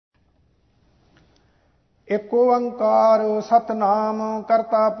ਏਕ ਓੰਕਾਰ ਸਤਨਾਮ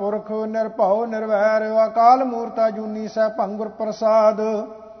ਕਰਤਾ ਪੁਰਖ ਨਿਰਭਉ ਨਿਰਵੈਰ ਅਕਾਲ ਮੂਰਤ ਅਜੂਨੀ ਸੈਭੰ ਗੁਰ ਪ੍ਰਸਾਦ।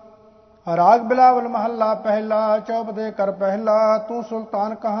 ਰਾਗ ਬਿਲਾਵਲ ਮਹੱਲਾ ਪਹਿਲਾ। ਚੌਪਦੇ ਕਰ ਪਹਿਲਾ। ਤੂੰ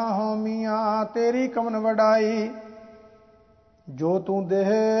ਸੁਲਤਾਨ ਕਹਾਂ ਹੋ ਮੀਆਂ, ਤੇਰੀ ਕਮਨ ਵਡਾਈ। ਜੋ ਤੂੰ ਦੇਹ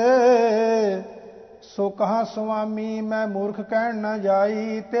ਸੋ ਕਹਾਂ ਸੁਆਮੀ, ਮੈਂ ਮੂਰਖ ਕਹਿਣ ਨਾ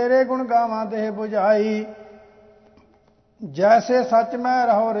ਜਾਈ। ਤੇਰੇ ਗੁਣ ਗਾਵਾਂ ਦੇਹ ਬੁਝਾਈ, ਜੈਸੇ ਸੱਚ ਮੈਂ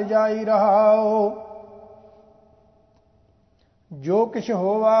ਰਹੋ ਰਜਾਈ ਰਹਾਓ। ਜੋ ਕਿਛ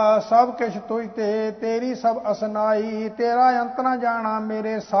ਹੋਵਾ ਸਭ ਕਿਛ ਤੁਝ ਤੇ, ਤੇਰੀ ਸਭ ਅਸਨਾਈ। ਤੇਰਾ ਅੰਤ ਨਾ ਜਾਣਾ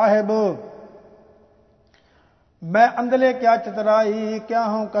ਮੇਰੇ ਸਾਹਿਬ, ਮੈਂ ਅੰਦਲੇ ਕਿਆ ਚਤਰਾਈ। ਕਿਆ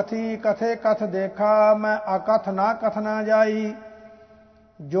ਹੂੰ ਕਥੀ ਕਥੇ ਕਥ ਦੇਖਾ, ਮੈਂ ਆਕਥ ਨਾ ਕਥ ਨਾ ਜਾਈ।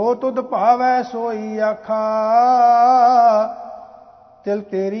 ਜੋ ਤੁਧ ਭਾਵੈ ਸੋਈ ਆਖਾ, ਤਿਲ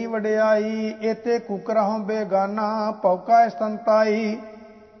ਤੇਰੀ ਵਡਿਆਈ। ਏਤੇ ਕੁਕਰਹੁ ਬੇਗਾਨਾ, ਭੌਕਾ ਸਤੰਤਾਈ।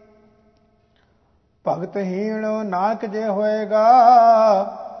 ਭਗਤਹੀਣ ਨਾਨਕ ਜੇ ਹੋਏਗਾ,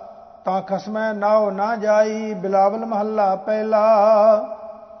 ਤਾਂ ਖਸਮੈ ਨਾਉ ਨਾ ਜਾਈ। ਬਿਲਾਵਲ ਮਹੱਲਾ ਪਹਿਲਾ।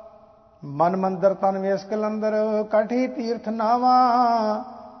 ਮਨ ਮੰਦਰ ਤਨ ਵੇਸ ਕਲੰਦਰ, ਕਠੀ ਤੀਰਥ ਨਾਵਾ।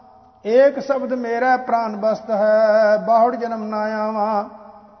 ਏਕ ਸ਼ਬਦ ਮੇਰਾ ਪ੍ਰਾਨ ਬਸਤ ਹੈ, ਬਾਹੁੜ ਜਨਮ ਨਾ ਆਵਾ।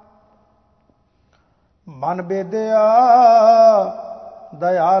 ਮਨ ਬੇਦਿਆ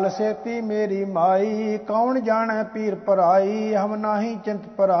ਦਇਆਲ ਸੇਤੀ ਮੇਰੀ ਮਾਈ। ਕੌਣ ਜਾਣੈ ਪੀਰ ਪਰਾਈ, ਹਮ ਨਾਹੀ ਚਿੰਤ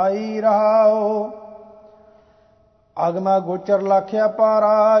ਪਰਾਈ ਰਹਾਓ। ਅਗਮਾ ਗੋਚਰ ਲਾਖਿਆ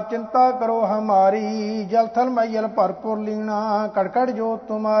ਪਾਰਾ, ਚਿੰਤਾ ਕਰੋ ਹਮਾਰੀ। ਜਲ ਥਲ ਮਈਲ ਭਰਪੁਰ ਲੀਣਾ, ਕੜਕੜ ਜੋਤ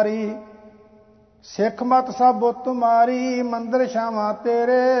ਤੁਮਾਰੀ। ਸਿੱਖ ਮਤ ਸਭ ਬੁੱਤ ਤੁਮਾਰੀ, ਮੰਦਰ ਛਾਵਾਂ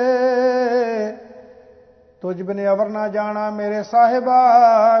ਤੇਰੇ। ਤੁਝ ਬਿਨ ਅਵਰ ਨਾ ਜਾਣਾ ਮੇਰੇ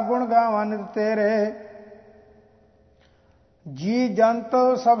ਸਾਹਿਬਾ, ਗੁਣ ਗਾਵਾਂ ਨਿਤ ਤੇਰੇ। ਜੀ ਜੰਤ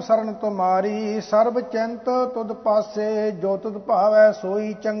ਸਭ ਸਰਨ ਤੁਮਾਰੀ, ਸਰਬ ਚਿੰਤ ਤੁਧ ਪਾਸੇ। ਜੋ ਤੁਧ ਭਾਵੈ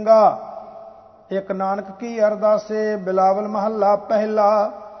ਸੋਈ ਚੰਗਾ, ਇਕ ਨਾਨਕ ਕੀ ਅਰਦਾਸੇ। ਬਿਲਾਵਲ ਮਹੱਲਾ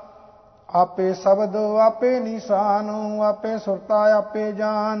ਪਹਿਲਾ। ਆਪੇ ਸ਼ਬਦ ਆਪੇ ਨਿਸ਼ਾਨ, ਆਪੇ ਸੁਰਤਾ ਆਪੇ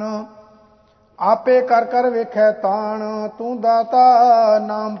ਜਾਨ। ਆਪੇ ਕਰ ਕਰ ਵੇਖੈ ਤਾਣ, ਤੂੰ ਦਾਤਾ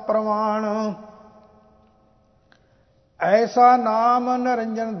ਨਾਮ ਪ੍ਰਵਾਣ। ਐਸਾ ਨਾਮ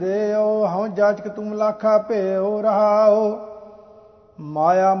ਨਿਰੰਜਨ ਦੇਉ, ਹਉ ਜਾਚਕ ਤੁਮ ਲਾਖਾ ਭੇਉ ਰਹਾਉ।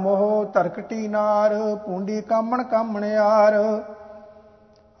 ਮਾਇਆ ਮੋਹ ਧਰਕਟੀ ਨਾਰ, ਪੂੰਡੀ ਕਾਮਣ ਕਾਮਣਿਆਰ।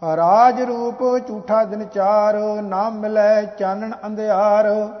 ਰਾਜ ਰੂਪ ਝੂਠਾ ਦਿਨ ਚਾਰ, ਨਾ ਮਿਲੈ ਚਾਨਣ ਅੰਧਿਆਰ।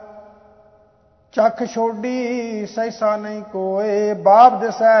 ਚਖ ਛੋਡੀ ਸੈਸਾ ਨਹੀਂ ਕੋਏ, ਬਾਪ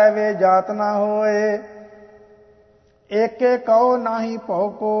ਦਿਸੈ ਵੇ ਜਾਤ ਨਾ ਹੋਏ। ਏਕੇ ਕਉ ਨਾਹੀ ਭਉ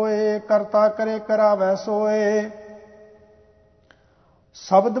ਕੋਏ, ਕਰਤਾ ਕਰੇ ਕਰਾਵੈ ਸੋਏ।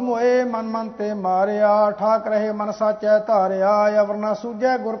 ਸ਼ਬਦ ਮੋਏ ਮਨ ਮਨ ਤੇ ਮਾਰਿਆ, ਠਾਕ ਰਹੇ ਮਨ ਸਾਚੈ ਧਾਰਿਆ। ਅਵਰ ਨਾ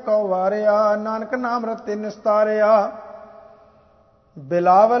ਸੂਝੈ ਗੁਰ ਕਉ ਵਾਰਿਆ, ਨਾਨਕ ਨਾਮ ਰਤੇ ਨਿਸਤਾਰਿਆ।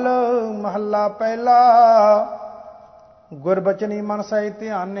 ਬਿਲਾਵਲ ਮਹੱਲਾ ਪਹਿਲਾ। ਗੁਰਬਚਨੀ ਮਨ ਸਹਿ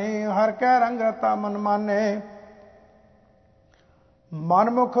ਧਿਆਨੇ, ਹਰਿ ਕੈ ਰੰਗ ਰਤਾ ਮਨ ਮਾਨੇ।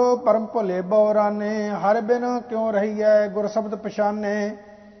 ਮਨਮੁਖ ਪਰਮ ਭੁਲੇ ਬਉਰਾਨੇ, ਹਰਿ ਬਿਨ ਕਿਉ ਰਹੀਐ ਗੁਰ ਸ਼ਬਦ ਪਛਾਨੇ।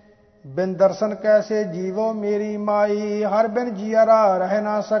 ਬਿਨ ਦਰਸ਼ਨ ਕੈਸੇ ਜੀਵੋ ਮੇਰੀ ਮਾਈ, ਹਰਿ ਬਿਨ ਜੀਅਰਾ ਰਹਿ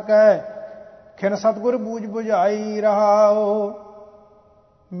ਨਾ ਸਕੈ। ਖਿਨ ਸਤਿਗੁਰ ਬੂਝ ਬੁਝਾਈ ਰਹਾਉ।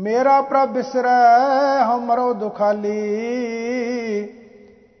 ਮੇਰਾ ਪ੍ਰਭ ਬਿਸਰੈ ਹਉ ਮਰੋ ਦੁਖਾਲੀ,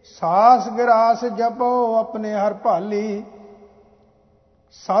 ਸਾਸ ਗਿਰਾਸ ਜਪੋ ਆਪਣੇ ਹਰ ਭਾਲੀ।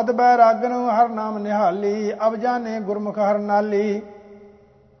 ਸਦ ਬੈਰਾਗਨ ਹਰ ਨਾਮ ਨਿਹਾਲੀ, ਅਬ ਜਾਣੇ ਗੁਰਮੁਖ ਹਰ ਨਾਲੀ।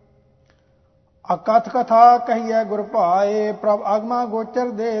 ਅਕਥ ਕਥਾ ਕਹੀਐ ਗੁਰ ਭਾਏ, ਪ੍ਰਭ ਆਗਮਾ ਗੋਚਰ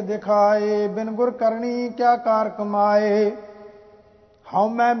ਦੇ ਦਿਖਾਏ। ਬਿਨ ਗੁਰ ਕਰਨੀ ਕਿਆ ਕਾਰ ਕਮਾਏ, ਹਉ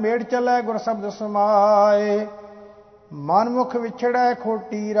ਮੈਂ ਮੇੜ ਚਲੈ ਗੁਰ ਸ਼ਬਦ ਸਮਾਏ। ਮਨਮੁਖ ਵਿਛੜੈ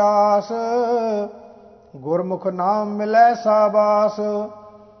ਖੋਟੀ ਰਾਸ, ਗੁਰਮੁਖ ਨਾਮ ਮਿਲੈ ਸਾਬਾਸ।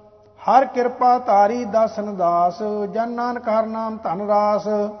 ਹਰ ਕਿਰਪਾ ਧਾਰੀ ਦਾਸਨ ਦਾਸ, ਜਨ ਨਾਨਕ ਹਰ ਨਾਮ ਧਨ ਰਾਸ।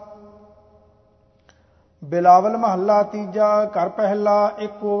 ਬਿਲਾਵਲ ਮਹੱਲਾ ਤੀਜਾ। ਘਰ ਪਹਿਲਾ।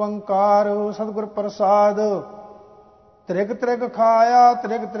 ਏਕ ਓੰਕਾਰ ਸਤਿਗੁਰ ਪ੍ਰਸਾਦ। ਤ੍ਰਿਗ ਤ੍ਰਿਗ ਖਾਇਆ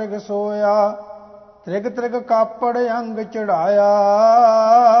ਤ੍ਰਿਗ ਤ੍ਰਿਗ ਸੋਇਆ, ਤ੍ਰਿਗ ਤ੍ਰਿਗ ਕਾਪੜ ਅੰਗ ਚੜਾਇਆ।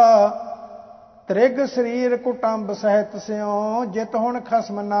 ਤ੍ਰਿਗ ਸਰੀਰ ਕੁਟੰਬ ਸਹਿਤ ਸਿਉ, ਜਿਤ ਹੁਣ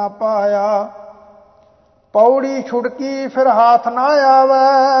ਖਸਮ ਨਾ ਪਾਇਆ। ਪੌੜੀ ਛੁੜਕੀ ਫਿਰ ਹਾਥ ਨਾ ਆਵੈ,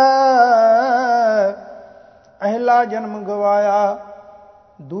 ਅਹਿਲਾ ਜਨਮ ਗਵਾਇਆ।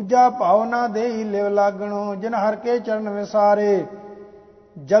 ਦੂਜਾ ਭਾਉ ਨਾ ਦੇਈ ਲਿਵ ਲਾਗਣੋ, ਜਿਨ ਹਰ ਕੇ ਚਰਨ ਵਿਸਾਰੇ।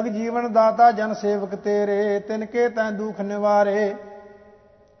 ਜਗ ਜੀਵਨ ਦਾਤਾ ਜਨ ਸੇਵਕ ਤੇਰੇ, ਤਿਨ ਕੇ ਤੈਂ ਦੁਖ ਨਿਵਾਰੇ।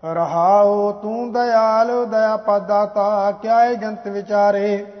 ਰਹਾਉ ਤੂੰ ਦਇਆਲ ਦਇਆ ਪਦ ਦਾਤਾ, ਕਿਆ ਏ ਜੰਤ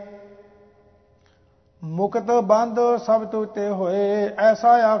ਵਿਚਾਰੇ। ਮੁਕਤ ਬੰਧ ਸਭ ਤੁ ਤੇ ਹੋਏ,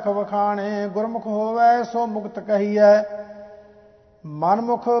 ਐਸਾ ਆਖ ਵਖਾਣੇ। ਗੁਰਮੁਖ ਹੋਵੈ ਸੋ ਮੁਕਤ ਕਹੀਐ,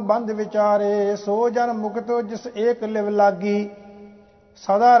 ਮਨਮੁਖ ਬੰਧ ਵਿਚਾਰੇ, ਸੋ ਜਨ ਮੁਕਤ ਜਿਸ ਏਕ ਲਿਵ ਲਾਗੀ।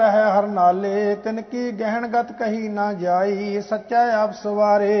 ਸਦਾ ਰਹਿ ਹਰ ਨਾਲੇ, ਤਿਨ ਕੀ ਗਹਿਣਗਤ ਕਹੀ ਨਾ ਜਾਈ। ਸੱਚਾ ਆਪ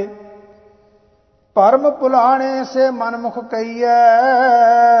ਸਵਾਰੇ, ਭਰਮ ਭੁਲਾਣੇ ਸੇ ਮਨਮੁਖ ਕਹੀਐ।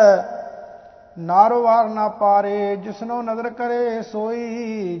 ਨਾਰੋ ਵਾਰ ਨਾ ਪਾਰੇ, ਜਿਸਨੋ ਨਦਰ ਕਰੇ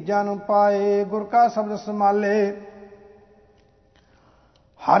ਸੋਈ ਜਨ ਪਾਏ। ਗੁਰ ਕਾ ਸ਼ਬਦ ਸਮਾਲੇ,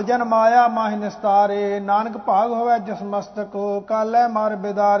 ਹਰ ਜਨ ਮਾਇਆ ਮਾਹਿ ਨਿਸਤਾਰੇ। ਨਾਨਕ ਭਾਗ ਹੋਵੇ ਜਿਸ ਮਸਤਕ, ਕਾਲੇ ਮਾਰ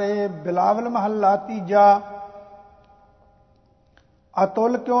ਬਿਦਾਰੇ। ਬਿਲਾਵਲ ਮਹੱਲਾ ਤੀਜਾ।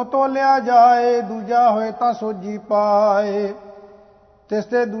 ਅਤੁਲ ਕਿਉ ਤੋਲਿਆ ਜਾਏ, ਦੂਜਾ ਹੋਏ ਤਾਂ ਸੋਜੀ ਪਾਏ। ਤਿਸ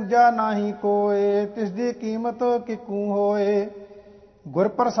ਤੇ ਦੂਜਾ ਨਾਹੀ ਕੋਏ, ਤਿਸ ਦੀ ਕੀਮਤ ਕਿਕੂ ਹੋਏ। ਗੁਰ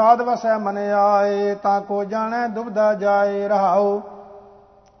ਪ੍ਰਸਾਦ ਵਸੈ ਮਨ ਆਏ, ਤਾਂ ਕੋ ਜਾਣੈ ਦੁਬਦਾ ਜਾਏ। ਰਹਾਉ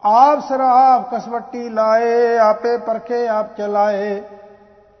ਆਪ ਸਰਾਪ ਕਸਵੱਟੀ ਲਾਏ, ਆਪੇ ਪਰਖੇ ਆਪ ਚਲਾਏ।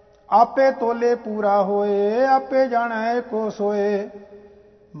 ਆਪੇ ਤੋਲੇ ਪੂਰਾ ਹੋਏ, ਆਪੇ ਜਾਣੈ ਕੋ ਸੋਏ।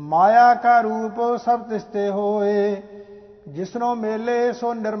 ਮਾਇਆ ਕਾ ਰੂਪ ਸਭ ਤਿਸਤੇ ਹੋਏ, ਜਿਸਨੋ ਮੇਲੇ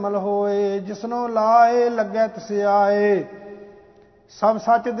ਸੋ ਨਿਰਮਲ ਹੋਏ। ਜਿਸਨੋ ਲਾਏ ਲੱਗੈ ਤਿਸ ਆਏ, ਸਭ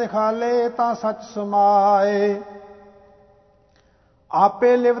ਸੱਚ ਦਿਖਾਲੇ ਤਾਂ ਸੱਚ ਸਮਾਏ।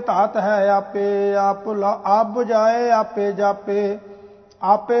 ਆਪੇ ਲਿਵ ਧਾਤ ਹੈ ਆਪੇ, ਆਪ ਬੁਝਾਏ ਆਪੇ ਜਾਪੇ।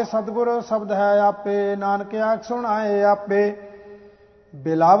 ਆਪੇ ਸਤਿਗੁਰ ਸ਼ਬਦ ਹੈ ਆਪੇ, ਨਾਨਕ ਆਖ ਸੁਣਾਏ ਆਪੇ।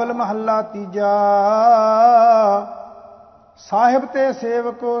 ਬਿਲਾਵਲ ਮਹੱਲਾ ਤੀਜਾ। ਸਾਹਿਬ ਤੇ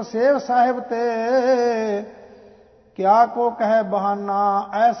ਸੇਵਕ ਸੇਵ ਸਾਹਿਬ ਤੇ, ਕਿਆ ਕੋ ਕਹਿ ਬਹਾਨਾ।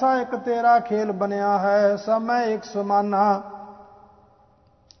 ਐਸਾ ਇੱਕ ਤੇਰਾ ਖੇਲ ਬਣਿਆ ਹੈ, ਸਭ ਮੈਂ ਇੱਕ ਸਮਾਨਾ।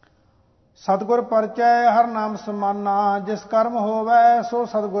 ਸਤਿਗੁਰ ਪਰਚੈ ਹਰ ਨਾਮ ਸਮਾਨਾ, ਜਿਸ ਕਰਮ ਹੋਵੈ ਸੋ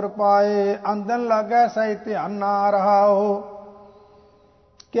ਸਤਿਗੁਰ ਪਾਏ। ਅੰਦਨ ਲਾਗੈ ਸਹਿ ਧਿਆਨਾ। ਰਹਾਓ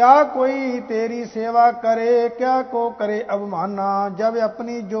ਕਿਆ ਕੋਈ ਤੇਰੀ ਸੇਵਾ ਕਰੇ, ਕਿਆ ਕੋ ਕਰੇ ਅਭਮਾਨਾ। ਜਬ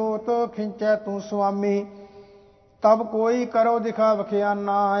ਆਪਣੀ ਜੋਤ ਖਿੰਚੈ ਤੂੰ ਸੁਆਮੀ, ਤਬ ਕੋਈ ਕਰੋ ਦਿਖਾ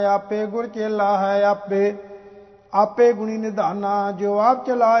ਵਖਿਆਨਾ। ਆਪੇ ਗੁਰ ਚੇਲਾ ਹੈ ਆਪੇ, ਆਪੇ ਗੁਣੀ ਨਿਧਾਨਾ। ਜੋ ਆਪ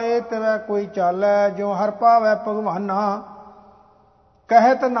ਚਲਾਏ ਤਿਵੈ ਕੋਈ ਚਾਲੈ, ਜੋ ਹਰ ਪਾਵੈ ਭਗਵਾਨਾ।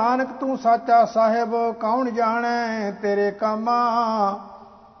 ਕਹਿਤ ਨਾਨਕ ਤੂੰ ਸਾਚਾ ਸਾਹਿਬ, ਕੌਣ ਜਾਣੈ ਤੇਰੇ ਕਾਮਾ।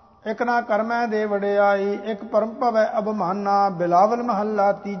 ਇਕ ਨਾ ਕਰਮੈ ਦੇ ਵਡਿਆਈ, ਇਕ ਪਰਮ ਭਵੈ ਅਭਮਾਨਾ। ਬਿਲਾਵਲ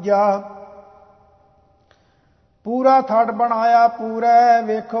ਮਹੱਲਾ ਤੀਜਾ। ਪੂਰਾ ਥੜ ਬਣਾਇਆ ਪੂਰੈ,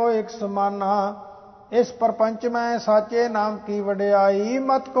 ਵੇਖੋ ਇੱਕ ਸਮਾਨਾ। ਇਸ ਪਰਪੰਚ ਮੈਂ ਸਾਚੇ ਨਾਮ ਕੀ ਵਡਿਆਈ,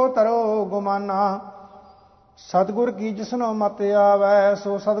 ਮਤ ਕੋ ਤਰੋ ਗੁਮਾਨਾ। ਸਤਿਗੁਰ ਕੀ ਜਿਸਨੋ ਮਤ ਆਵੈ,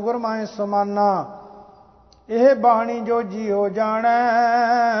 ਸੋ ਸਤਿਗੁਰ ਮਾਹਿ ਸਮਾਨਾ। ਇਹ ਬਾਣੀ ਜੋ ਜੀਉ ਜਾਣੈ,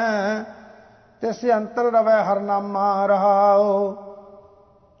 ਤਿਸ ਅੰਤਰ ਰਵੈ ਹਰ ਨਾਮਾ। ਰਹਾਉ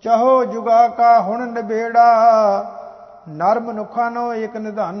ਚਾਹੋ ਜੁਗਾ ਕਾ ਹੁਣ ਨਿਬੇੜਾ, ਨਰ ਮਨੁੱਖਾਂ ਨੋ ਏਕ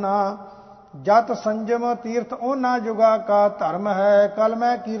ਨਿਧਾਨਾ। ਜਤ ਸੰਜਮ ਤੀਰਥ ਉਹਨਾਂ ਜੁਗਾ ਕਾ ਧਰਮ ਹੈ, ਕਲ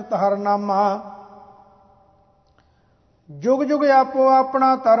ਮੈਂ ਕੀਰਤ ਹਰ ਨਾਮਾ। ਜੁਗ ਜੁਗ ਆਪੋ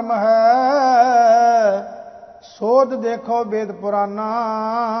ਆਪਣਾ ਧਰਮ ਹੈ, ਸੋਧ ਦੇਖੋ ਵੇਦ ਪੁਰਾਨਾ।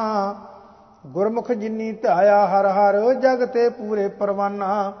 ਗੁਰਮੁਖ ਜਿਨੀ ਧਿਆਇਆ ਹਰ ਹਰ, ਜਗ ਤੇ ਪੂਰੇ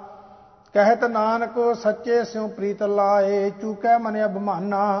ਪਰਵਾਨਾ। ਕਹਿਤ ਨਾਨਕ ਸੱਚੇ ਸਿਉ ਪ੍ਰੀਤ ਲਾਏ, ਚੂਕੈ ਮਨ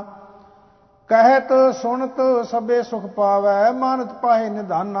ਅਭਮਾਨਾ। ਕਹਿਤ ਸੁਣਤ ਸਭੇ ਸੁਖ ਪਾਵੈ, ਮਾਨਤ ਪਾਹੇ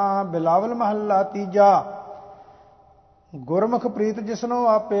ਨਿਧਾਨਾ। ਬਿਲਾਵਲ ਮਹੱਲਾ ਤੀਜਾ। ਗੁਰਮੁਖ ਪ੍ਰੀਤ ਜਿਸਨੋ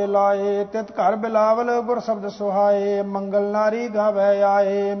ਆਪੇ ਲਾਏ, ਤਿਤ ਘਰ ਬਿਲਾਵਲ ਗੁਰ ਸ਼ਬਦ ਸੁਹਾਏ। ਮੰਗਲ ਨਾਰੀ ਗਾਵੈ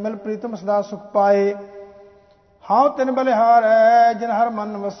ਆਏ, ਮਿਲ ਪ੍ਰੀਤਮ ਸਦਾ ਸੁਖ ਪਾਏ। ਹਾਂ ਤਿਨ ਬਲਿਹਾਰੈ, ਜਿਨ ਹਰ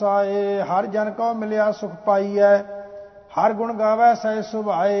ਮਨ ਵਸਾਏ। ਹਰ ਜਨ ਕੋ ਮਿਲਿਆ ਸੁਖ ਪਾਈਐ, ਹਰ ਗੁਣ ਗਾਵੈ ਸਹਿ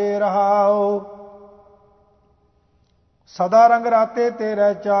ਸੁਭਾਏ। ਰਹਾਉ ਸਦਾ ਰੰਗ ਰਾਤੇ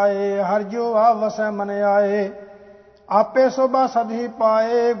ਤੇਰੇ ਚਾਏ, ਹਰ ਜਿਉ ਆਪ ਵਸੈ ਮਨ ਆਏ। ਆਪੇ ਸੋਭਾ ਸਦ ਹੀ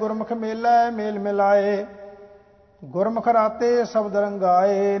ਪਾਏ, ਗੁਰਮੁਖ ਮੇਲੈ ਮੇਲ ਮਿਲਾਏ। ਗੁਰਮੁਖ ਰਾਤੇ ਸ਼ਬਦ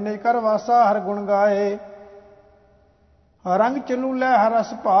ਰੰਗਾਏ, ਨਿਜ ਕਰ ਵਾਸਾ ਹਰ ਗੁਣ ਗਾਏ। ਰੰਗ ਚਲੂਲੇ ਹਰ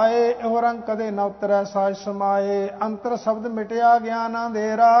ਰਸ ਪਾਏ, ਇਹੋ ਰੰਗ ਕਦੇ ਨ ਉਤਰੈ ਸਾਜ ਸਮਾਏ। ਅੰਤਰ ਸ਼ਬਦ ਮਿਟਿਆ ਗਿਆਨ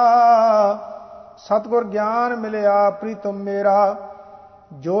ਅੰਧੇਰਾ, ਸਤਿਗੁਰ ਗਿਆਨ ਮਿਲਿਆ ਪ੍ਰੀਤਮ ਮੇਰਾ।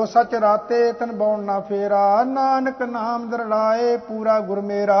 ਜੋ ਸਚ ਰਾਤੇ ਤਨ ਬਉਣ ਨਾ ਫੇਰਾ, ਨਾਨਕ ਨਾਮ ਦਰੜਾਏ ਪੂਰਾ ਗੁਰ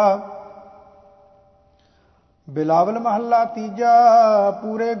ਮੇਰਾ। ਬਿਲਾਵਲ ਮਹੱਲਾ ਤੀਜਾ।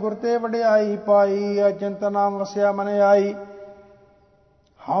 ਪੂਰੇ ਗੁਰ ਤੇ ਵਡਿਆਈ ਪਾਈ, ਅਚਿੰਤ ਨਾਮ ਵਸਿਆ ਮਨ ਆਈ।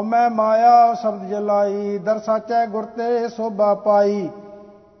 ਹਉ ਮੈਂ ਮਾਇਆ ਸ਼ਬਦ ਜਲਾਈ, ਦਰ ਸਾਚੈ ਗੁਰ ਤੇ ਸੋਭਾ ਪਾਈ।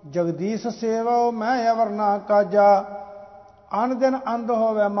 ਜਗਦੀਸ਼ ਸੇਵੋ ਮੈਂ ਅਵਰ ਨਾ ਕਾਜਾ, ਅਨ ਦਿਨ ਅੰਧ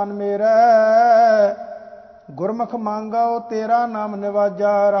ਹੋਵੇ ਮਨ ਮੇਰਾ। ਗੁਰਮੁਖ ਮੰਗੋ ਤੇਰਾ ਨਾਮ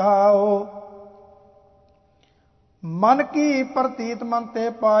ਨਿਵਾਜਾ। ਰਹਾਓ ਮਨ ਕੀ ਪ੍ਰਤੀਤ ਮਨ ਤੇ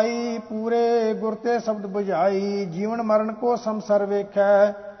ਪਾਈ, ਪੂਰੇ ਗੁਰ ਤੇ ਸ਼ਬਦ ਬੁਝਾਈ। ਜੀਵਨ ਮਰਨ ਕੋ ਸੰਸਰ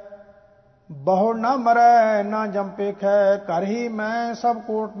ਵੇਖੈ, ਬਹੁ ਨਾ ਮਰੈ ਨਾ ਜੰਪੇਖੈ। ਘਰ ਹੀ ਮੈਂ ਸਭ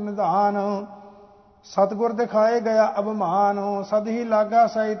ਕੋਟ ਨਿਧਾਨ, सतगुर दिखाए गया अभिमान, सद ही लागा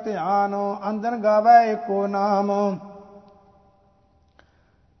सही ध्यान, अंदन गावै एको नाम।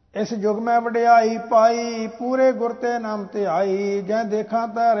 इस युग में वडियाई पाई, पूरे गुर ते नाम ते आई, जै देखा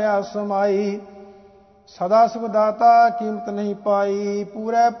तैरिया समाई। सदा सुख दाता कीमत नहीं पाई,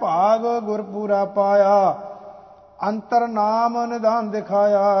 पूरे भाग गुर पूरा पाया। अंतर नाम निधान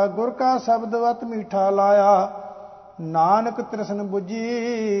दिखाया, गुर का शब्द अत मीठा लाया। नानक तृष्ण बुझी,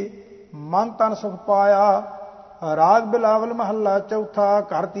 मन तन सुख पाया। राग बिलावल महला चौथा,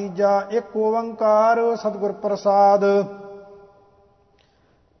 घर तीजा, एक ओंकार सतगुर प्रसाद।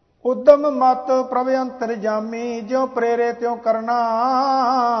 उद्यम मत प्रभ अंतर जामी, ज्यों प्रेरे त्यों करना।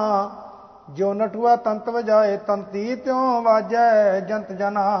 ज्यों नटुआ तंत वजाए तंती, त्यों वाजै जंत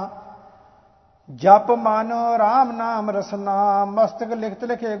जना। जप मन राम नाम रसना, मस्तक लिखत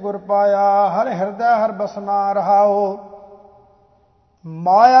लिखे गुर पाया। हर हृदय हर बसना रहाओ,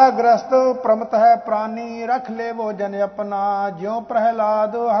 माया ग्रस्त प्रमत है प्राणी। रख ले वो जन अपना, ज्यों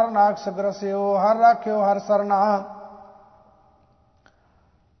प्रहलाद हर नाक्ष ग्रस्यो। हर राख्यो हर सरना।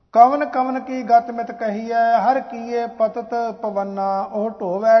 कवन कवन की गत मित कही है, हर किए पतत पवन्ना। ओह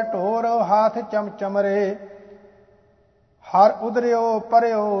ढोवै ढोर हाथ चमचमरे, हर उदरियो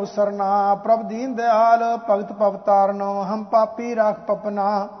परयो सरना। प्रभ दीन दयाल भगत पव तारनो, हम पापी राख पपना।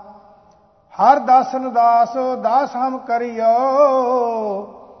 हर दासन दास दास हम करियो,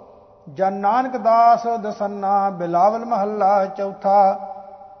 जन नानक दास दसन्ना। बिलावल महला चौथा,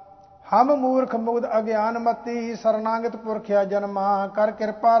 हम मूर्ख मुग्ध अज्ञान मती। शरणागत पुरखिया जन्मा, कर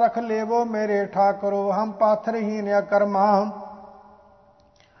कृपा रख लेवो मेरे ठाकुरो। हम पाथरहीन अकर्मा,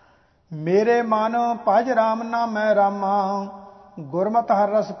 मेरे मन भज राम नामै रामा। गुरमत हर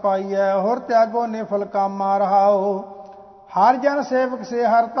रस पाइय, होर त्यागो निफल कामा रहाओ। हर जन सेवक से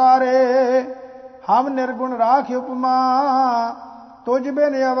हर तारे, हम निर्गुण राख उपमा। तुझ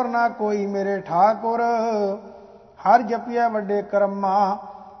बिन अवर ना कोई मेरे ठाकुर, हर जपिया वड्डे कर्मा।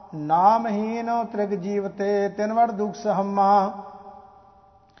 नामहीन त्रिग जीवते, तिन वड़ दुख सहमा।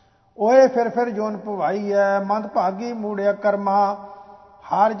 ओए फिर जोन भवाई है, मंद भागी मूड़िया कर्मा।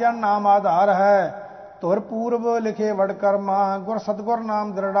 हर जन नाम आधार है, तुर पूर्व लिखे वड कर्मा। गुर सतगुर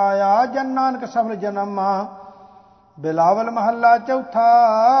नाम दृढ़ाया, जन नानक सफल जन्मा। बिलावल महला चौथा,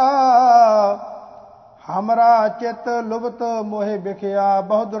 हमरा चित लुभत मोहे बिखिया।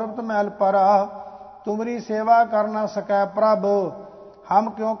 बहु दुर्बत मैल परा, तुमरी सेवा कर न सकै प्रभ। हम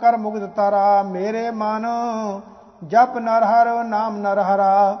क्यों कर मुग्ध तारा, मेरे मन जप नरहर नाम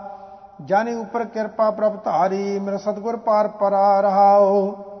नरहरा। जानी ऊपर कृपा प्रभ धारी, मेरा सतगुर पार परा रहाओ।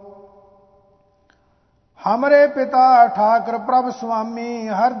 हमरे पिता ठाकर प्रभ स्वामी,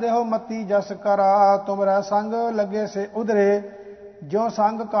 हर देहो मती जस करा। तुमरा संग लगे से उधरे, ज्यों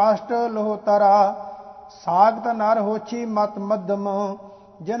संग काष्ट लोह तरा। सागत नर होछी मत मध्यम,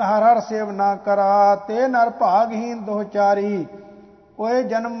 जिन हर हर सेव ना करा। ते नर भागहीन दोचारी, ओए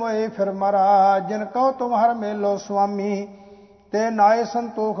जन्म ओए फिर मरा। जिन कहो तुम हर मेलो स्वामी, ते नाय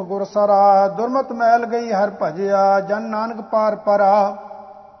संतोख गुरसरा। दुर्मत मैल गई हर भजिया, जन नानक पार परा।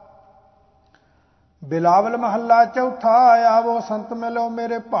 बिलावल महला चौथा, आवो संत मिलो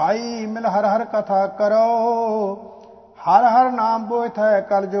मेरे भाई। मिल हर हर कथा करो, हर हर नाम बोथ है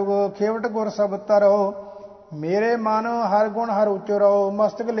कल जुग। खेवट गुर सब तरो, मेरे मन हर गुण हर उचरो।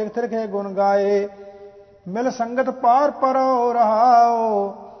 मस्तक लिख रखे गुण गाए, मिल संगत पार परो रहाओ।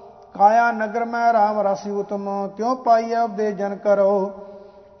 काया नगर में राम रस उत्तम, क्यों पाइय उपदेश जन करो।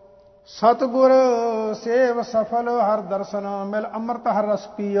 सतगुर सेव सफल हर दर्शन, मिल अमृत हर रस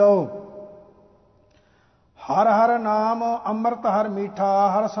पियो। हर हर नाम अमृत हर मीठा,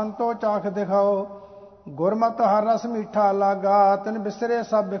 हर संतो चाख दिखाओ। गुरमत हर रस मीठा लागा, तिन बिसरे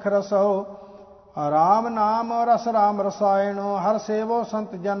सब बिखरसो। राम नाम रस राम रसायण, हर सेवो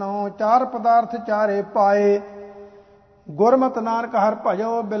संत जनो। चार पदार्थ चारे पाए, गुरमत नानक हर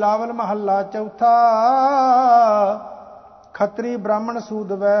भजो। बिलावल महला चौथा, खत्री ब्राह्मण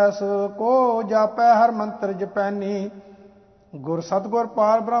सूद वैस, को जापै हर मंत्र जपैनी। गुर सतगुर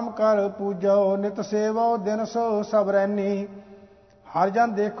पार ब्रह्म कर पूजो, नित सेवो दिन सो सब रैनी। हर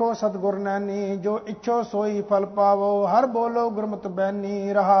जन देखो सतगुर नैनी, जो इच्छो सोई फल पावो। हर बोलो गुरमत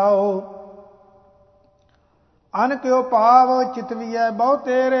बैनी रहाओ। अन क्यों पाव चितविय बहु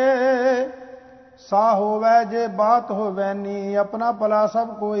तेरे, सा होवै जे बात होवैनी। अपना भला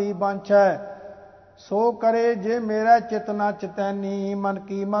सब कोई बांछै, सो करे जे मेरा चित न चितैनी। मन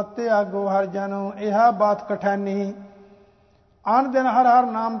की मत त्यागो हर जन, यह बात कठैनी। आन दिन हर हर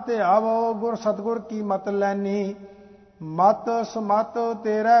नाम ते आवो, गुर सतगुर की मत लैनी। मत सुमत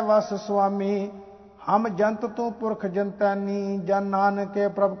तेरे वस स्वामी, हम जंत तू पुरख जंतैनी। जन नानक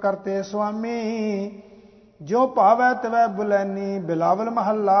प्रभ करते स्वामी, जो पावै तिवै बुलैनी। बिलावल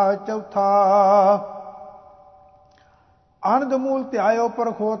महला चौथा। आनंद मूल त्यायो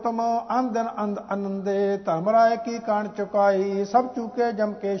परखोतम अंध अंध आनंदे धर्म राय की कान चुकाई सब चूके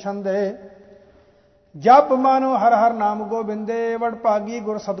जम के छंदे जप मानो हर हर नाम गोबिंदे वडभागी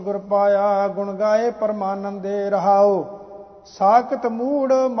गुर सतगुर पाया गुण गाए परमानंदे रहाओ साकत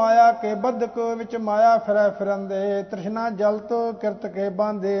मूड माया के बदक विच माया फिरै फिरंदे तृष्णा जलत किरत के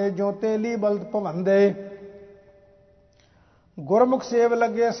बांधे जो तेली बलद भवंदे गुरमुख सेव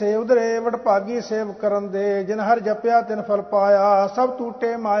लगे से उधरे वडभागी सेव करन दे जिन हर जपया तिन फल पाया सब टूटे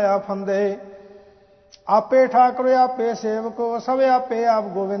माया फंदे आपे ठाकुर आपे सेवको सब आपे आप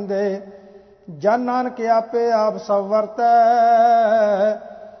गोविंदे जन नानक आपे आप सब वरतै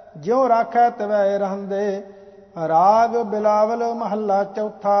ज्यों राखै तिवै रहंदे राग बिलावल महला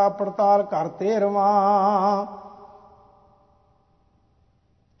चौथा पड़ताल घर 13वां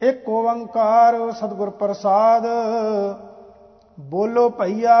एक ओंकार सतगुर प्रसाद बोलो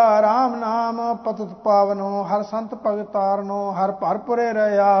भैया राम नाम पतत पावनो हर संत भगत तारनो हर भरपुरे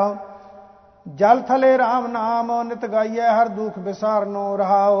रहा जल थले राम नाम नित गाइए हर दुख विसारनो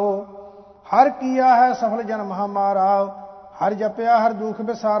रहाओ हर किया है सफल जन्म हमारा हर जपया हर दुख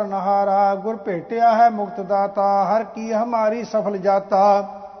विसार नहारा गुर भेटिया है मुक्त दाता हर की हमारी सफल जाता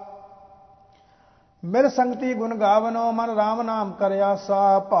मिल संगति गुण गावनो मन राम नाम कर आसा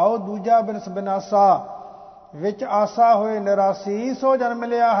भाव दूजा बिनस बिनासा विच आसा होए निरासी सो जन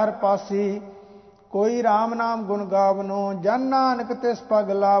मिलिया हर पासी कोई राम नाम गुण गावनो जन नानक तिस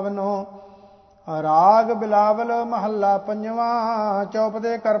पग लावनो राग बिलावल महला 5वां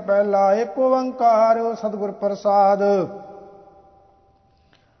चौपदे कर पहला एक ओंकार सतगुर प्रसाद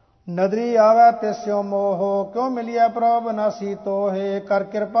नदरी आवे तिस्यो मोह क्यों मिलिया प्रभ नासी तोहे कर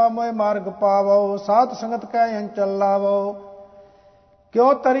कृपा मोह मार्ग पावो सात संगत कै अंचल लावो क्यों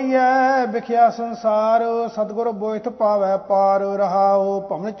तरिए विख्या संसार सतगुर बोइथ पावै पार रहाओ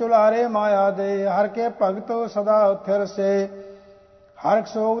भवन चुलारे माया दे हर के भगत सदा थिर से हर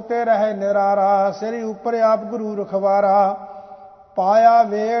सोगते रहे निरारा सिर ऊपर आप गुरु रखवारा पाया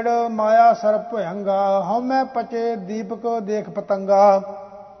वेड़ माया सर्प भयंगा हमें पचे दीपक देख पतंगा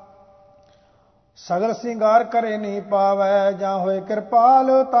सगल सिंगार करे नहीं पावै जा होए कृपाल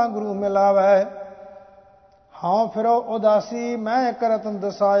ता गुरु मिलावै हाँ फिरो उदासी मैं करतन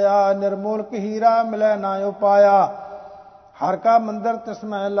दसाया निर्मूलक हीरा मिलै ना उपाया हर का मंदिर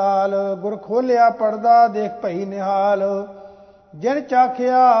तिसमै लाल गुर खोलिया पड़दा देख भई निहाल जिन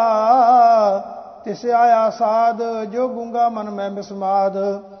चाखिया तिस आया साध जो गूंगा मन में बिस्माद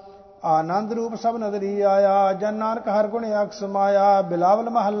आनंद रूप सब नदरी आया जन नानक हर गुण अख समाया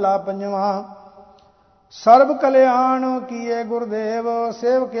बिलावल महला 5वां सर्व कल्याण किए गुरुदेव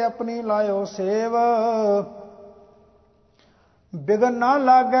सेव के अपनी लायो सेव बिगन ना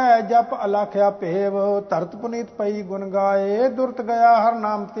लागै जप अलाख्या पेव धरत पुनीत पई गुण गाए दुरत गया हर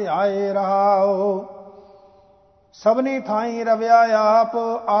नाम ध्याए रहाओ सबनी थाई रव्या आप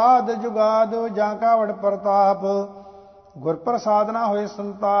आद जुगाद जाका वड प्रताप गुर प्रसादना होए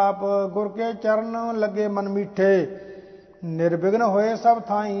संताप गुर के चरण लगे मन मीठे निर्विघ्न होए सब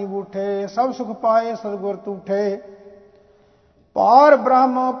थाई बूठे सब सुख पाए सतगुर तूठे पार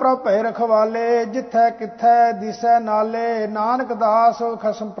ब्रह्म प्रभ भय रखवाले जिथै किथै दिसै नाले नानक दास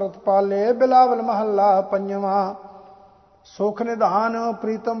खसम प्रतपाले बिलावल महला 5वां सुख निधान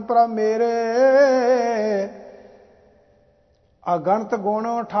प्रीतम प्रभ मेरे अगणत गुण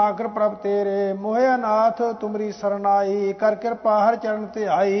ठाकर प्रभ तेरे मोहे अनाथ तुमरी सरनाई कर कृपा हर चरण ते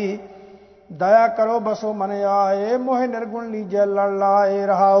आई दया करो बसो मन आए मोहे निर्गुण लीजै लड़ लाए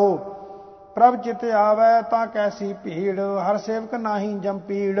रहाओ प्रभ चित आवे ता कैसी भीड़ हर सेवक नाही जम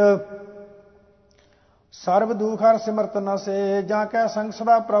पीड़ सर्व दुख हर सिमरत नसे जाकै संग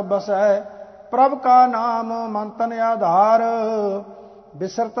सदा प्रभ बसै प्रभ का नाम मन तन आधार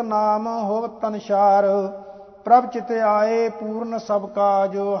बिसरत नाम होवत तनसार प्रभ चित आए पूर्ण सब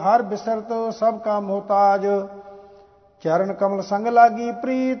काज हर बिसरत सब का मोहताज चरण कमल संग लागी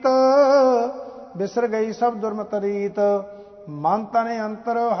प्रीत बिसर गई सब दुर्मत रीत मन तन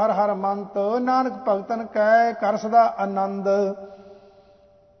अंतर हर हर मंत नानक भगतन कै कर सदा आनंद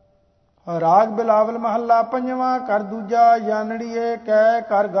राग बिलावल महला 5वां कर दूजा जानड़िए कै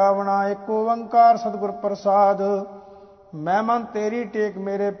कर गावना एक ओंकार सतगुर प्रसाद मैं मन तेरी टेक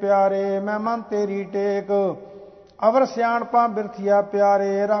मेरे प्यारे मैं मन तेरी टेक अवर सियाणपा बिरथिया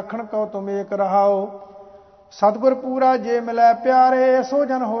प्यारे राखण को तुम एक रहाओ सतगुर पूरा जे मिलै प्यारे सो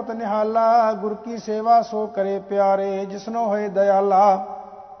जन होत निहाला गुर की सेवा सो करे प्यारे जिसनो होए दयाला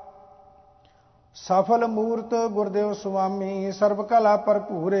सफल मूर्त गुरदेव स्वामी सर्व कला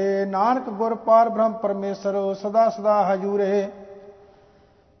भरपूरे नानक गुर पार ब्रह्म परमेश्वर सदा सदा हजूरे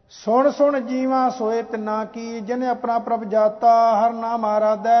ਸੁਣ ਸੁਣ ਜੀਵਾਂ ਸੋਏ ਤਿਨਾ ਕੀ, ਜਿਨੇ ਆਪਣਾ ਪ੍ਰਭ ਜਾਤਾ, ਹਰ ਨਾਮ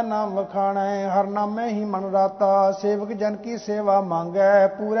ਆਰਾਧੈ ਨਾਮ ਵਖਾਣੈ, ਹਰ ਨਾਮੇ ਹੀ ਮਨ ਰਾਤਾ। ਸੇਵਕ ਜਨ ਕੀ ਸੇਵਾ ਮੰਗੈ,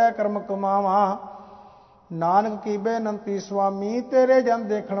 ਪੂਰੇ ਕਰਮ ਕਮਾਵਾਂ, ਨਾਨਕ ਕੀ ਬੇਨੰਤੀ ਸੁਆਮੀ, ਤੇਰੇ ਜਨ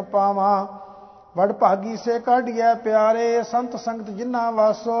ਦੇਖਣ ਪਾਵਾਂ। ਵਡ ਭਾਗੀ ਸੇ ਕਾਢੀਐ ਪਿਆਰੇ, ਸੰਤ ਸੰਗਤ ਜਿਨਾ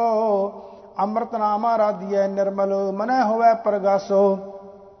ਵਾਸੋ, ਅੰਮ੍ਰਿਤ ਨਾਮ ਆਰਾਧੀਐ ਨਿਰਮਲ, ਮਨੈ ਹੋਵੈ ਪ੍ਰਗਾਸੋ।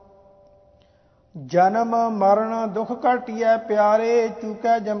 ਜਨਮ ਮਰਨ ਦੁਖ ਘਾਟੀਐ ਪਿਆਰੇ,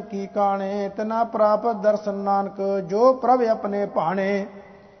 ਚੂਕੈ ਜਮ ਕੀ ਕਾਣੇ, ਤਿਨਾ ਪ੍ਰਾਪਤ ਦਰਸ਼ਨ ਨਾਨਕ, ਜੋ ਪ੍ਰਭ ਆਪਣੇ ਭਾਣੇ।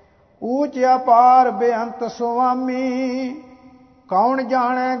 ਊਚ ਅਪਾਰ ਬੇਅੰਤ ਸੁਆਮੀ, ਕੌਣ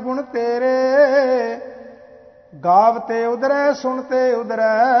ਜਾਣੈ ਗੁਣ ਤੇਰੇ, ਗਾਵਤੇ ਉਦਰੈ ਸੁਣਤੇ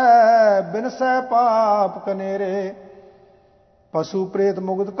ਉਦਰੈ, ਬਿਨਸੈ ਪਾਪ ਕਨੇਰੇ। ਪਸ਼ੂ ਪ੍ਰੇਤ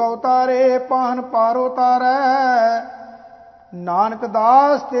ਮੁਗਤ ਕਉ ਤਾਰੇ, ਪਾਹਨ ਪਾਰੋ ਤਾਰੈ, ਨਾਨਕ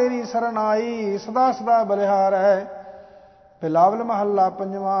ਦਾਸ ਤੇਰੀ ਸਰਨਾਈ, ਸਦਾ ਸਦਾ ਬਲਿਹਾਰੈ। ਬਿਲਾਵਲ ਮਹੱਲਾ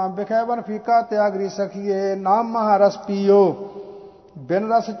ਪੰਜਵਾਂ। ਬਿਖੈ ਬਨ ਫੀਕਾ ਤਿਆਗਰੀ ਸਖੀਏ, ਨਾਮ ਮਹਾਰਸ ਪੀਓ,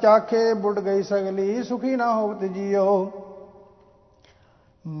 ਬਿਨ ਰਸ ਚਾਖੇ ਬੁੱਢ ਗਈ ਸਗਲੀ, ਸੁਖੀ ਨਾ ਹੋਵਤ ਜੀਓ।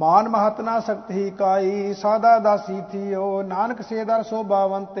 ਮਾਨ ਮਹਤ ਨਾ ਸਕਤ ਹੀ ਕਾਈ, ਸਾਦਾ ਦਾਸੀ ਥੀਓ, ਨਾਨਕ ਸੇ ਦਰ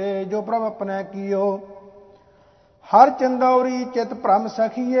ਸੋਭਾਵੰਤੇ, ਜੋ ਪ੍ਰਭ ਆਪਣੇ ਕੀਓ। ਹਰ ਚੰਦੌਰੀ ਚਿਤ ਭ੍ਰਮ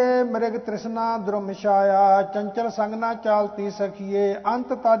ਸਖੀਏ, ਮ੍ਰਿਗ ਤ੍ਰਿਸ਼ਨਾ ਦੁਰਮ ਛਾਇਆ, ਚੰਚਲ ਸੰਗ ਨਾ ਚਾਲਤੀ ਸਖੀਏ,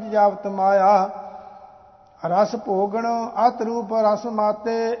 ਅੰਤ ਤਜ ਜਾਵਤ ਮਾਇਆ। ਰਸ ਭੋਗਣ ਅਤ ਰੂਪ ਰਸ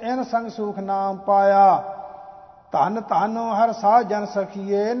ਮਾਤੇ, ਇਨ ਸੰਗ ਸੁਖ ਨਾਮ ਪਾਇਆ। ਧਨ ਧਨ ਹਰ ਸਾਧ ਜਨ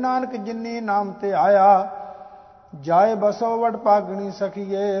ਸਖੀਏ, ਨਾਨਕ ਜਿਨੀ ਨਾਮ ਤੇ ਆਇਆ। ਜਾਏ ਬਸੋ ਵਡ ਭਾਗਣੀ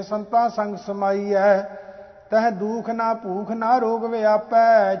ਸਖੀਏ, ਸੰਤਾਂ ਸੰਗ ਸਮਾਈਐ, ਤਹ ਦੁਖ ਨਾ ਭੂਖ ਨਾ ਰੋਗ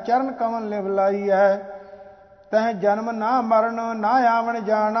ਵਿਆਪੈ, ਚਰਨ ਕਮਲ ਲਿਵ ਲਾਈਐ। ਤਹ ਜਨਮ ਨਾ ਮਰਨ ਨਾ ਆਵਣ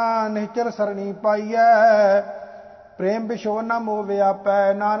ਜਾਣਾ, ਨਿਹਚਲ ਸਰਣੀ ਪਾਈਐ। ਪ੍ਰੇਮ ਵਿਸ਼ੋ ਨਾ ਮੋਹ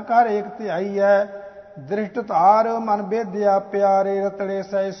ਵਿਆਪੈ, ਨਾਨਕ ਹਰ ਏਕ ਧਿਆਈਐ। ਦ੍ਰਿਸ਼ਟ ਧਾਰ ਮਨ ਬੇਦਿਆ ਪਿਆਰੇ, ਰਤੜੇ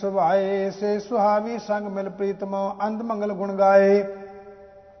ਸਹਿ ਸੁਭਾਏ, ਸੇ ਸੁਹਾਵੀ ਸੰਗ ਮਿਲ ਪ੍ਰੀਤਮ, ਅੰਧ ਮੰਗਲ ਗੁਣ ਗਾਏ।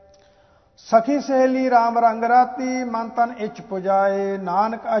 ਸਖੀ ਸਹੇਲੀ ਰਾਮ ਰੰਗ ਰਾਤੀ, ਮਨ ਤਨ ਇੱਛ ਪੁਜਾਏ,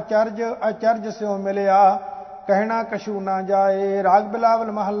 ਨਾਨਕ ਅਚਰਜ ਅਚਰਜ ਸਿਉ ਮਿਲਿਆ, ਕਹਿਣਾ ਕਛੂ ਨਾ ਜਾਏ। ਰਾਗ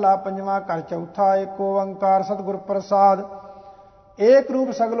ਬਿਲਾਵਲ ਮਹੱਲਾ ਪੰਜਵਾਂ। ਘਰ ਚੌਥਾ। ਏਕ ਓੰਕਾਰ ਸਤਿਗੁਰ ਪ੍ਰਸਾਦ, ਏਕ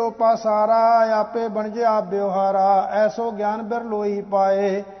ਰੂਪ ਸਗਲੋ ਪਾਸਾਰਾ, ਆਪੇ ਬਣਜੇ ਆਪ ਬਿਵਹਾਰਾ। ਐਸੋ ਗਿਆਨ ਬਿਰ ਲੋਈ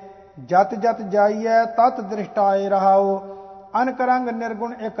ਪਾਏ, ਜਤ ਜਤ ਜਾਈਐ ਤਤ ਦ੍ਰਿਸ਼ਟਾਏ ਰਹਾਉ। ਅਨਕ ਰੰਗ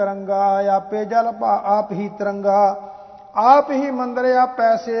ਨਿਰਗੁਣ ਇਕ ਰੰਗਾ, ਆਪੇ ਜਲ ਆਪ ਹੀ ਤਰੰਗਾ। ਆਪ ਹੀ ਮੰਦਰ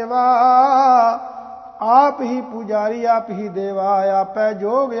ਆਪੈ ਸੇਵਾ, ਆਪ ਹੀ ਪੁਜਾਰੀ ਆਪ ਹੀ ਦੇਵਾ। ਆਪੈ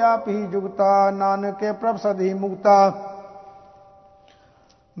ਜੋਗ ਆਪ ਹੀ ਜੁਗਤਾ, ਨਾਨਕੇ ਪ੍ਰਭ ਸਦ ਹੀ ਮੁਕਤਾ।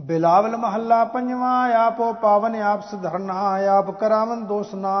 ਬਿਲਾਵਲ ਮਹੱਲਾ ਪੰਜਵਾਂ। ਆਪੋ ਪਾਵਨ ਆਪ ਸੁਧਰਨਾ, ਆਪ ਕਰਾਵਨ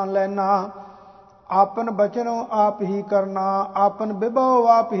ਦੋਸ ਨਾ ਲੈਣਾ। ਆਪਨ ਬਚਨ ਆਪ ਹੀ ਕਰਨਾ, ਆਪਨ ਬਿਭਉ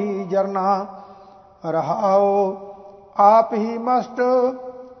ਆਪ ਹੀ ਜਰਨਾ। ਰਹਾਉ ਆਪ ਹੀ ਮਸਤ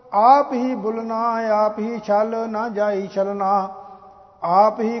ਆਪ ਹੀ ਬੁਲਨਾ, ਆਪ ਹੀ ਛਲ ਨਾ ਜਾਈ ਛਲਨਾ।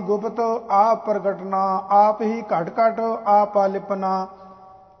 ਆਪ ਹੀ ਗੁਪਤ ਆਪ ਪ੍ਰਗਟਨਾ, ਆਪ ਹੀ ਘਟ ਘਟ ਆਪ ਲਿਪਨਾ।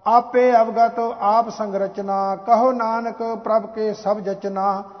 ਆਪੇ ਅਵਗਤ ਆਪ ਸੰਗਰਚਨਾ, ਕਹੋ ਨਾਨਕ ਪ੍ਰਭ ਕੇ ਸਭ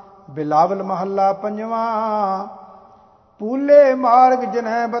ਜਚਨਾ। ਬਿਲਾਵਲ ਮਹੱਲਾ ਪੰਜਵਾਂ। ਪੂਲੇ ਮਾਰਗ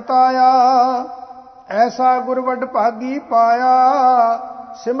ਜਿਨਹਿ ਬਤਾਇਆ, ਐਸਾ ਗੁਰ ਵਡ ਭਾਗੀ ਪਾਇਆ।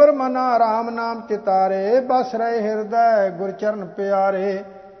 ਸਿਮਰ ਮਨਾ ਰਾਮ ਨਾਮ ਚਿਤਾਰੇ, ਬਸ ਰਹੇ ਹਿਰਦੈ ਗੁਰ ਚਰਨ ਪਿਆਰੇ।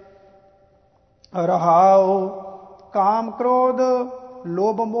 ਰਹਾਉ ਕਾਮ ਕ੍ਰੋਧ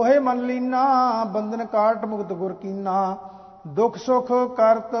ਲੋਭ ਮੋਹਿ ਮਨ ਲੀਨਾ, ਬੰਧਨ ਕਾਟ ਮੁਕਤ ਗੁਰ ਕੀਨਾ। ਦੁਖ ਸੁਖ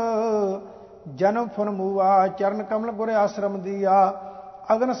ਕਰਤ ਜਨਮ ਫੁਨ ਮੂਆ, ਚਰਨ ਕਮਲ ਗੁਰ ਆਸ਼ਰਮ ਦੀਆ।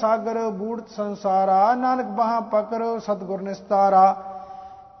 ਅਗਨ ਸਾਗਰ ਬੂੜਤ ਸੰਸਾਰਾ, ਨਾਨਕ ਬਾਹਾਂ ਪਕਰ ਸਤਿਗੁਰ ਨਿਸਤਾਰਾ।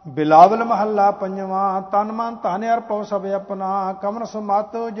 ਬਿਲਾਵਲ ਮਹੱਲਾ ਪੰਜਵਾਂ। ਤਨ ਮਨ ਧਨ ਅਰਪਉ ਸਭ ਆਪਣਾ, ਕਮਨ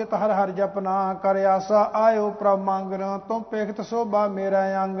ਸੁਮਤ ਜਿਤ ਹਰ ਹਰ ਜਪਨਾ। ਕਰ ਆਸਾ ਆਇਓ ਪ੍ਰਭ ਮੰਗਨ, ਤੁਮ ਪੇਖਤ ਸੋਭਾ ਮੇਰਾ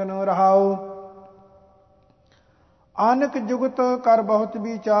ਆਂਗਨ। ਰਹਾਉ ਅਨਕ ਜੁਗਤ ਕਰ ਬਹੁਤ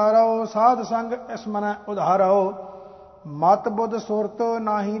ਵਿਚਾਰੋ, ਸਾਧ ਸੰਗ ਇਸ ਮਨੈ ਉਧਾਰੋ। ਮਤ ਬੁੱਧ ਸੁਰਤ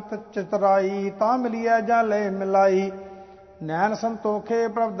ਨਾਹੀ ਚਤਰਾਈ, ਤਾਂ ਮਿਲੀਐ ਜਾਂ ਲੈ ਮਿਲਾਈ। ਨੈਣ ਸੰਤੋਖੇ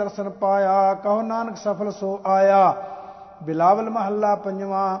ਪ੍ਰਭ ਦਰਸ਼ਨ ਪਾਇਆ, ਕਹੋ ਨਾਨਕ ਸਫਲ ਸੋ ਆਇਆ। ਬਿਲਾਵਲ ਮਹੱਲਾ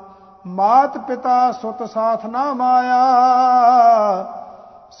ਪੰਜਵਾਂ। ਮਾਤ ਪਿਤਾ ਸੁਤ ਸਾਥ ਨਾ ਮਾਇਆ,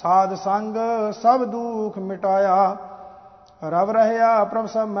 ਸਾਧ ਸੰਗ ਸਭ ਦੁਖ ਮਿਟਾਇਆ। ਰਵ ਰਹਿਆ ਪ੍ਰਭ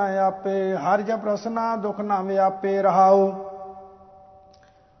ਸਭ ਮੈਂ ਆਪੇ, ਹਰ ਜਪ ਰਸਨਾ ਦੁਖ ਨਾ ਵਿਆਪੇ। ਰਹਾਉ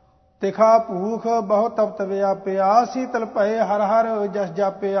ਤਿਖਾ ਭੂਖ ਬਹੁ ਤਪਤ ਵਿਆਪਿਆ, ਸੀਤਲ ਭਏ ਹਰ ਹਰ ਜਸ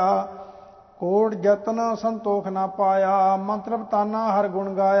ਜਾਪਿਆ। ਕੋਟ ਜਤਨ ਸੰਤੋਖ ਨਾ ਪਾਇਆ, ਮੰਤਰ ਤਾਨਾ ਹਰ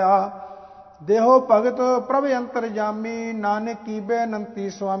ਗੁਣ ਗਾਇਆ। ਦੇਹੋ ਭਗਤ ਪ੍ਰਭ ਅੰਤਰ ਜਾਮੀ, ਨਾਨਕ ਕੀ ਬੇਨੰਤੀ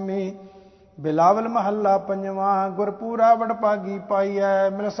ਸੁਆਮੀ। ਬਿਲਾਵਲ ਮਹੱਲਾ ਪੰਜਵਾਂ। ਗੁਰਪੂਰਾ ਵਡ ਭਾਗੀ ਪਾਈਐ,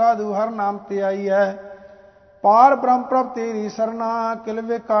 ਮਿਲ ਸਾਧੂ ਹਰ ਨਾਮ ਤੇ ਆਈਐ। पार ब्रह्म प्रभ तेरी सरना,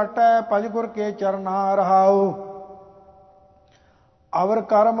 किलवे काटै भज गुर के चरना। रहाओ अवर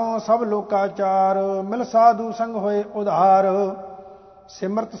कर्म सब लोकाचार, मिल साधु संग होए उधार।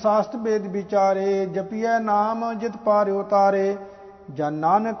 सिमरत शास्त्र वेद विचारे, जपिए नाम जित पार उतारे। जन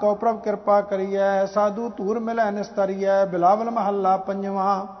नानक को प्रभ कृपा करिए, साधु धूर मिलै निस्तरिए। बिलावल महला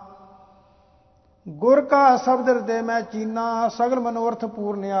पंजवा। गुर का शब्द हृदय में चीना, सगल मनोरथ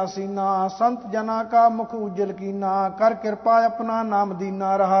पूर्ण आसीना। संत जना का मुख उज्जल कीना, कर कृपा अपना नाम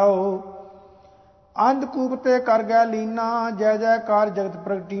दीना। रहाओ अंधकूप ते कर गै लीना, जय जयकार जगत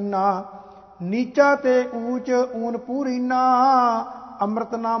प्रगटीना। नीचा ते ऊंच ऊन पूरीना,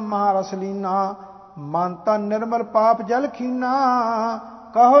 अमृत नाम महारस लीना। मन तन निर्मल पाप जल खीना,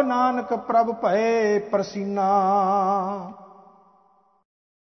 कहो नानक प्रभ भये प्रसीना।